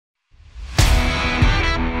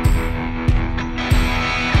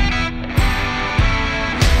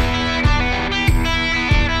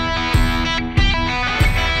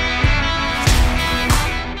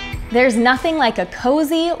There's nothing like a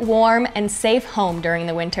cozy, warm, and safe home during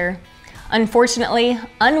the winter. Unfortunately,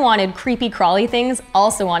 unwanted creepy crawly things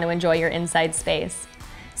also want to enjoy your inside space.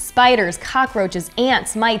 Spiders, cockroaches,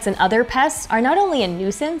 ants, mites, and other pests are not only a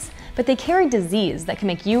nuisance, but they carry disease that can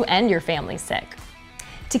make you and your family sick.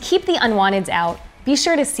 To keep the unwanteds out, be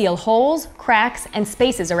sure to seal holes, cracks, and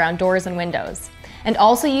spaces around doors and windows, and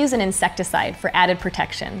also use an insecticide for added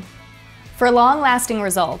protection. For long-lasting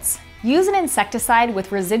results, use an insecticide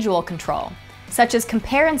with residual control, such as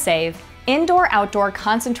Compare and Save Indoor-Outdoor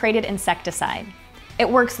Concentrated Insecticide. It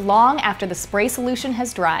works long after the spray solution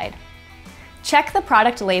has dried. Check the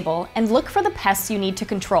product label and look for the pests you need to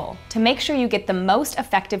control to make sure you get the most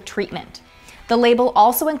effective treatment. The label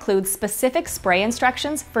also includes specific spray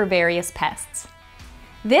instructions for various pests.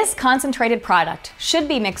 This concentrated product should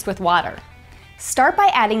be mixed with water. Start by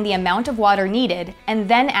adding the amount of water needed and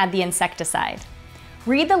then add the insecticide.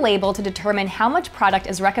 Read the label to determine how much product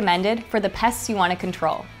is recommended for the pests you want to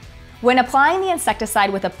control. When applying the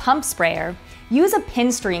insecticide with a pump sprayer, use a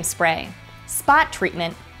pinstream spray, spot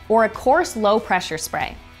treatment, or a coarse low-pressure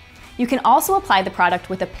spray. You can also apply the product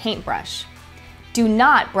with a paintbrush. Do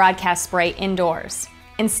not broadcast spray indoors.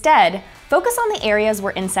 Instead, focus on the areas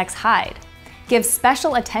where insects hide. Give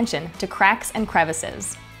special attention to cracks and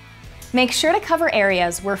crevices. Make sure to cover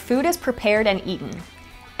areas where food is prepared and eaten.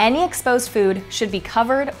 Any exposed food should be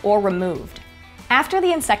covered or removed. After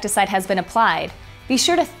the insecticide has been applied, be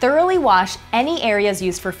sure to thoroughly wash any areas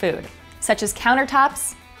used for food, such as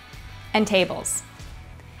countertops and tables.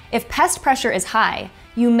 If pest pressure is high,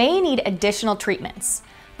 you may need additional treatments,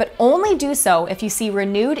 but only do so if you see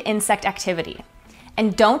renewed insect activity,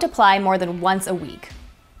 and don't apply more than once a week.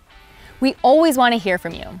 We always want to hear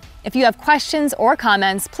from you. If you have questions or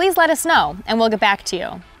comments, please let us know and we'll get back to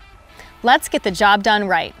you. Let's get the job done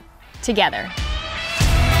right, together.